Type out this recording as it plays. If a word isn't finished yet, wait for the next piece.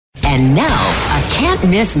And now, a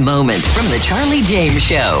can't-miss moment from the Charlie James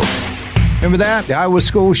Show. Remember that? The Iowa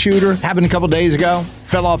school shooter happened a couple days ago.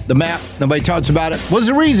 Fell off the map. Nobody talks about it. What's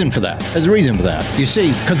the reason for that? There's a reason for that. You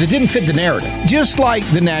see, because it didn't fit the narrative. Just like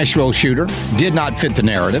the Nashville shooter did not fit the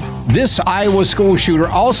narrative, this Iowa school shooter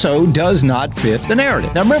also does not fit the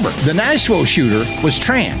narrative. Now remember, the Nashville shooter was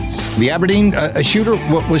trans. The Aberdeen shooter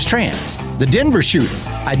was trans. The Denver shooter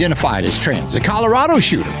identified as trans. The Colorado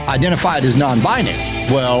shooter identified as non-binary.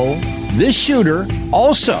 Well, this shooter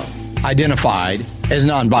also identified as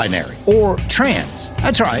non-binary or trans.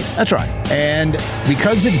 That's right. And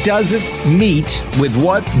because it doesn't meet with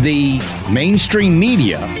what the mainstream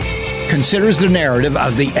media considers the narrative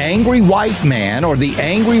of the angry white man or the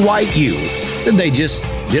angry white youth, then they just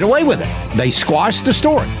did away with it. They squashed the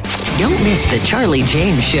story. Don't miss the Charlie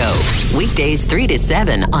James Show. Weekdays 3 to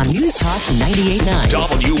 7 on News Talk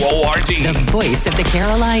 98.9. WORD. The voice of the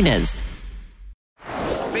Carolinas.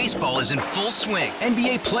 Baseball is in full swing.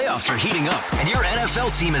 NBA playoffs are heating up, and your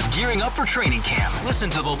NFL team is gearing up for training camp. Listen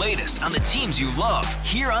to the latest on the teams you love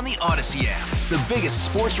here on the Odyssey app. The biggest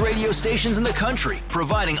sports radio stations in the country,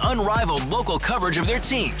 providing unrivaled local coverage of their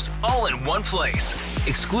teams, all in one place.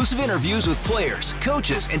 Exclusive interviews with players,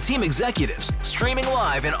 coaches, and team executives, streaming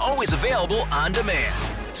live and always available on demand.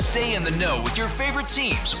 Stay in the know with your favorite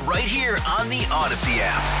teams right here on the Odyssey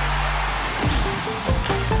app.